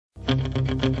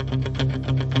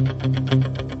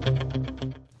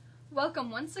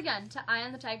Welcome once again to Eye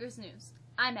on the Tigers News.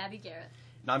 I'm Abby Garrett.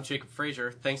 And I'm Jacob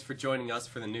Frazier. Thanks for joining us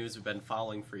for the news we've been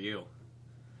following for you.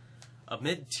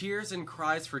 Amid tears and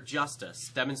cries for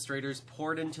justice, demonstrators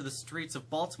poured into the streets of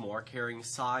Baltimore carrying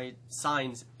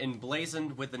signs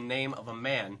emblazoned with the name of a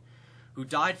man who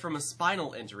died from a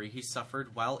spinal injury he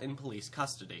suffered while in police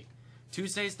custody.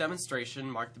 Tuesday's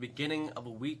demonstration marked the beginning of a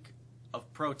week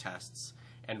of protests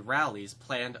and rallies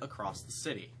planned across the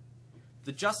city.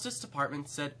 The Justice Department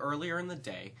said earlier in the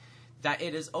day that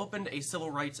it has opened a civil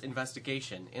rights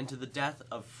investigation into the death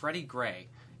of Freddie Gray,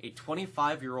 a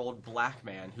 25-year-old black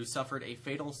man who suffered a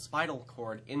fatal spinal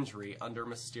cord injury under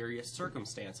mysterious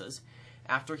circumstances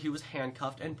after he was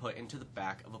handcuffed and put into the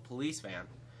back of a police van.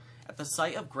 At the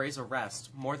site of Gray's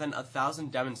arrest, more than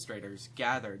 1,000 demonstrators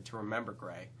gathered to remember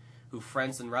Gray, who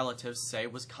friends and relatives say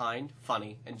was kind,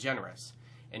 funny, and generous,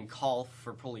 and call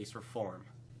for police reform.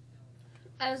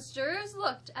 As jurors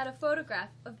looked at a photograph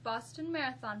of Boston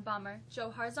Marathon bomber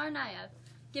Johar Tsarnaev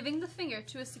giving the finger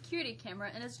to a security camera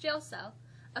in his jail cell,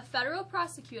 a federal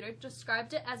prosecutor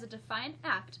described it as a defiant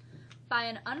act by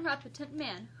an unrepentant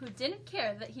man who didn't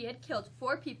care that he had killed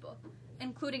 4 people,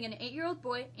 including an 8-year-old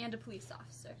boy and a police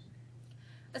officer.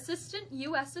 Assistant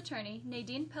U.S. Attorney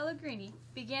Nadine Pellegrini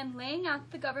began laying out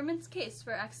the government's case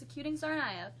for executing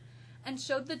Tsarnaev and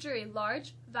showed the jury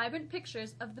large, vibrant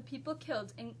pictures of the people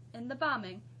killed in the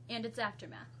bombing and its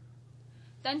aftermath.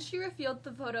 Then she revealed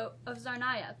the photo of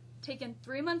Tsarnaev, taken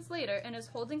 3 months later in his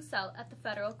holding cell at the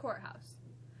federal courthouse.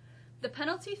 The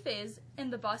penalty phase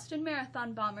in the Boston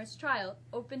Marathon bombers' trial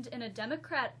opened in a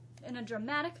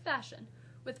dramatic fashion,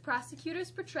 with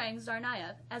prosecutors portraying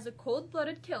Tsarnaev as a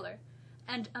cold-blooded killer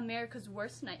and America's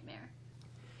worst nightmare.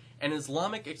 An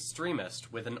Islamic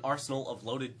extremist with an arsenal of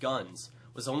loaded guns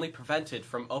was only prevented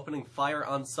from opening fire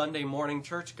on Sunday morning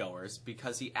churchgoers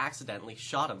because he accidentally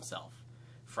shot himself,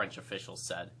 French officials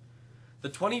said. The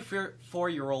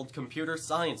 24-year-old computer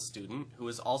science student, who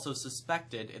is also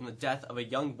suspected in the death of a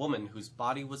young woman whose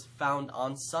body was found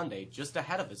on Sunday just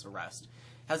ahead of his arrest,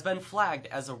 has been flagged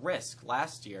as a risk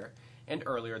last year and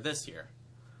earlier this year.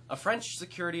 A French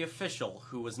security official,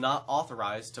 who was not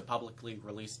authorized to publicly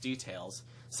release details,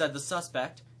 said the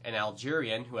suspect, an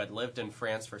Algerian who had lived in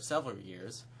France for several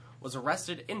years, was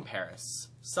arrested in Paris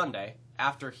Sunday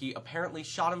after he apparently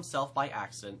shot himself by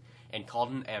accident and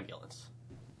called an ambulance.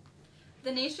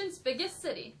 The nation's biggest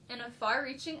city, in a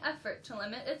far-reaching effort to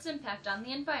limit its impact on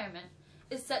the environment,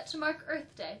 is set to mark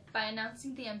Earth Day by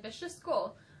announcing the ambitious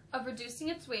goal of reducing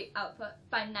its waste output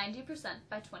by 90%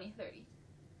 by 2030.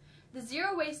 The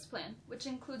Zero Waste Plan, which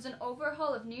includes an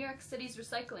overhaul of New York City's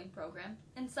recycling program,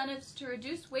 incentives to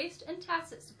reduce waste and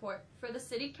tacit support for the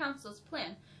City Council's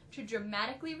plan to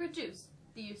dramatically reduce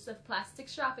the use of plastic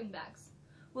shopping bags,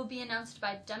 will be announced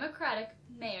by Democratic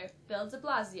Mayor Bill de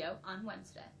Blasio on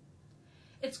Wednesday.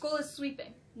 Its goal is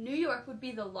sweeping. New York would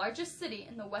be the largest city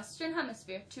in the Western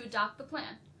Hemisphere to adopt the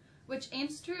plan, which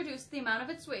aims to reduce the amount of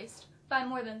its waste by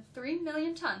more than 3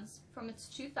 million tons from its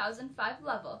 2005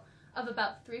 level of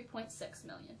about 3.6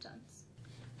 million tons.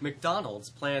 McDonald's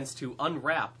plans to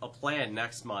unwrap a plan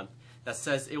next month that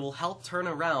says it will help turn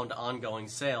around ongoing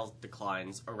sales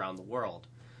declines around the world.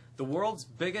 The world's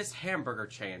biggest hamburger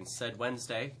chain said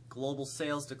Wednesday global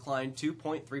sales declined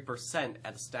 2.3%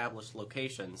 at established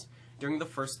locations during the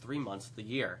first 3 months of the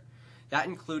year. That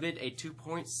included a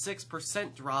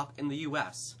 2.6% drop in the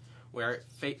U.S., where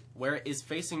it is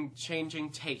facing changing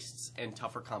tastes and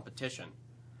tougher competition.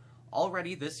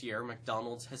 Already this year,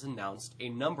 McDonald's has announced a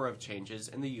number of changes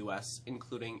in the U.S.,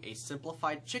 including a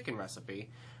simplified chicken recipe,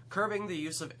 curbing the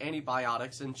use of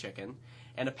antibiotics in chicken,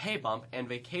 and a pay bump and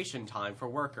vacation time for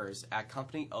workers at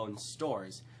company-owned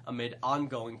stores amid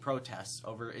ongoing protests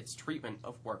over its treatment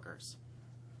of workers.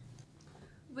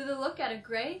 With a look at a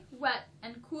gray, wet,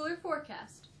 and cooler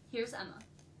forecast, here's Emma.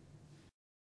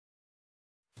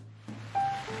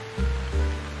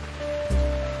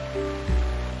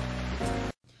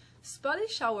 Spotty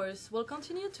showers will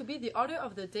continue to be the order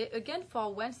of the day again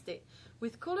for Wednesday,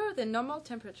 with cooler than normal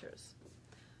temperatures.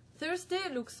 Thursday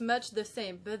looks much the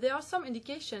same, but there are some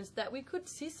indications that we could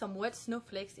see some wet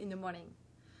snowflakes in the morning.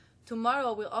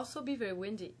 Tomorrow will also be very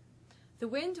windy. The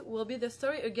wind will be the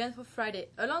story again for Friday,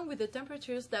 along with the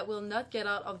temperatures that will not get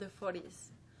out of the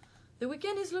 40s. The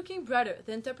weekend is looking brighter,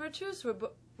 then temperatures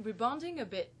rebounding a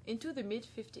bit into the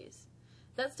mid-50s.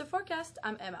 That's the forecast.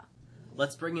 I'm Emma.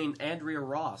 Let's bring in Andrea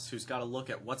Ross, who's got a look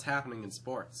at what's happening in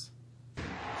sports.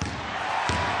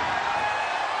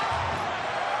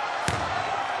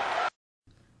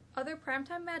 Other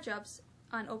primetime matchups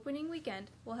on opening weekend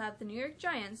will have the New York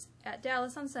Giants at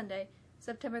Dallas on Sunday,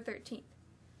 September 13th.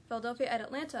 Philadelphia at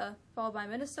Atlanta, followed by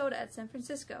Minnesota at San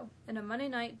Francisco in a Monday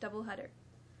night doubleheader.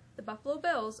 The Buffalo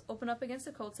Bills open up against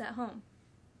the Colts at home.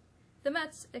 The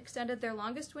Mets extended their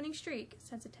longest winning streak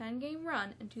since a 10-game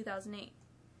run in 2008.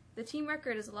 The team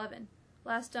record is 11,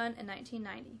 last done in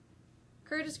 1990.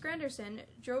 Curtis Granderson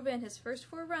drove in his first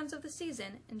 4 runs of the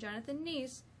season, and Jonathan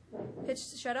Neese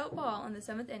pitched a shutout ball in the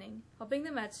 7th inning, helping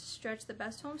the Mets stretch the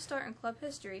best home start in club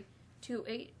history to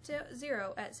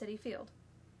 8-0 at Citi Field.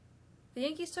 The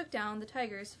Yankees took down the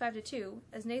Tigers 5-2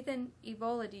 as Nathan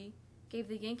Eovaldi gave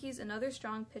the Yankees another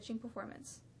strong pitching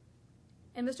performance.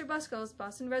 And Mr. Busko's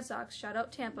Boston Red Sox shut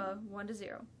out Tampa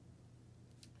 1-0.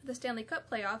 The Stanley Cup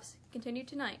playoffs continue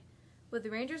tonight, with the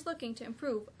Rangers looking to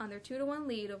improve on their 2-1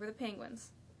 lead over the Penguins.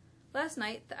 Last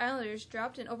night, the Islanders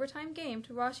dropped an overtime game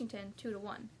to Washington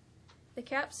 2-1. The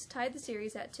Caps tied the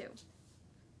series at 2.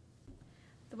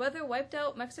 The weather wiped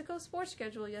out Mexico's sports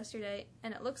schedule yesterday,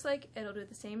 and it looks like it'll do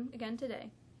the same again today.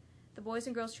 The boys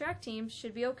and girls track teams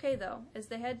should be okay, though, as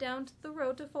they head down the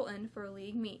road to Fulton for a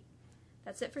league meet.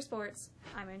 That's it for sports.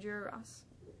 I'm Andrea Ross.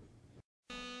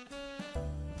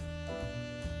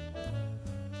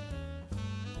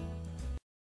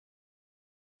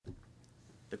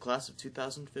 The class of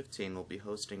 2015 will be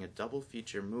hosting a double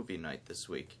feature movie night this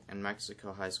week in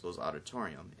Mexico High School's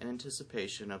auditorium in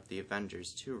anticipation of the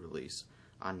Avengers 2 release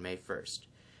on May 1st.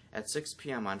 At 6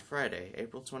 p.m. on Friday,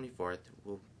 April 24th,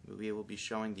 we will be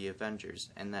showing The Avengers,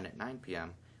 and then at 9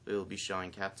 p.m. we will be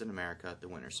showing Captain America: The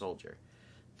Winter Soldier.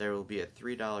 There will be a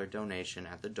 $3 donation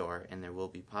at the door, and there will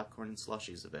be popcorn and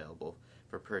slushies available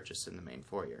for purchase in the main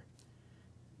foyer.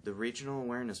 The Regional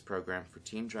Awareness Program for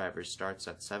Teen Drivers starts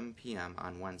at 7 p.m.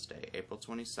 on Wednesday, April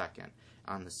 22nd,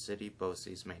 on the City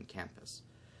BOCES main campus.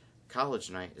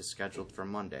 College Night is scheduled for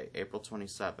Monday, April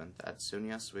 27th at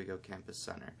SUNY Oswego Campus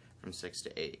Center from 6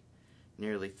 to 8.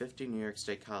 Nearly 50 New York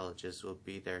State colleges will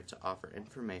be there to offer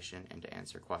information and to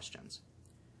answer questions.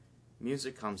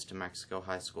 Music comes to Mexico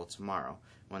High School tomorrow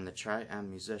when the Tri-M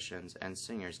musicians and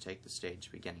singers take the stage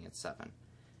beginning at 7.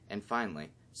 And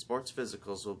finally, sports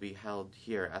physicals will be held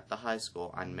here at the high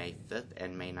school on May 5th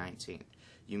and May 19th.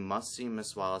 You must see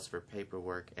Miss Wallace for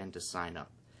paperwork and to sign up.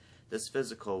 This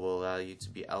physical will allow you to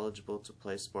be eligible to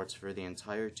play sports for the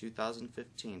entire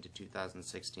 2015 to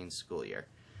 2016 school year.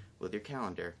 With your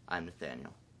calendar, I'm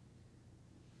Nathaniel.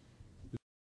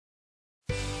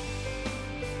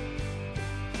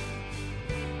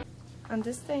 On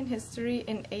this day in history,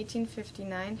 in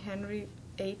 1859, Henry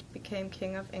VIII became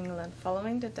King of England,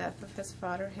 following the death of his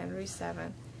father, Henry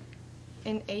VII.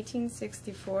 In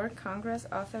 1864, Congress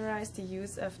authorized the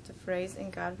use of the phrase "In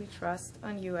God We Trust"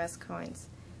 on U.S. coins.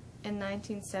 In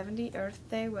 1970, Earth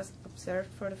Day was observed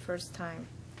for the first time.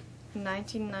 In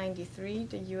 1993,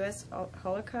 the U.S.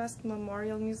 Holocaust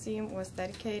Memorial Museum was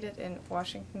dedicated in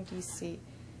Washington, D.C.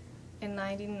 In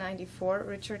 1994,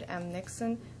 Richard M.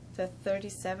 Nixon, the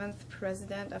 37th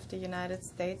President of the United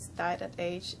States, died at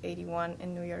age 81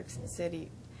 in New York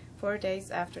City, 4 days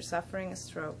after suffering a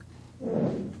stroke.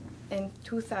 In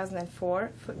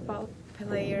 2004, football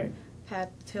player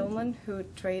Pat Tillman, who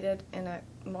traded in a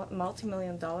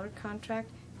multi-million-dollar contract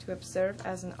to observe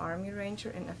as an Army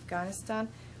Ranger in Afghanistan,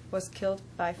 was killed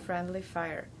by friendly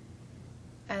fire.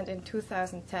 And in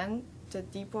 2010, the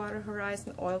Deepwater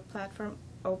Horizon oil platform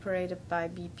operated by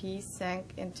BP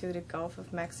sank into the Gulf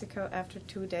of Mexico after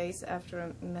 2 days after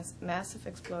a massive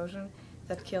explosion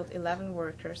that killed 11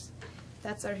 workers.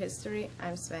 That's our history.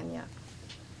 I'm Svenja.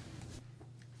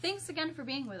 Thanks again for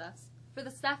being with us. For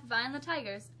the staff of Eye on the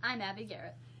Tigers, I'm Abby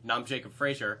Garrett. And I'm Jacob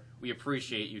Frazier. We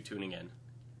appreciate you tuning in.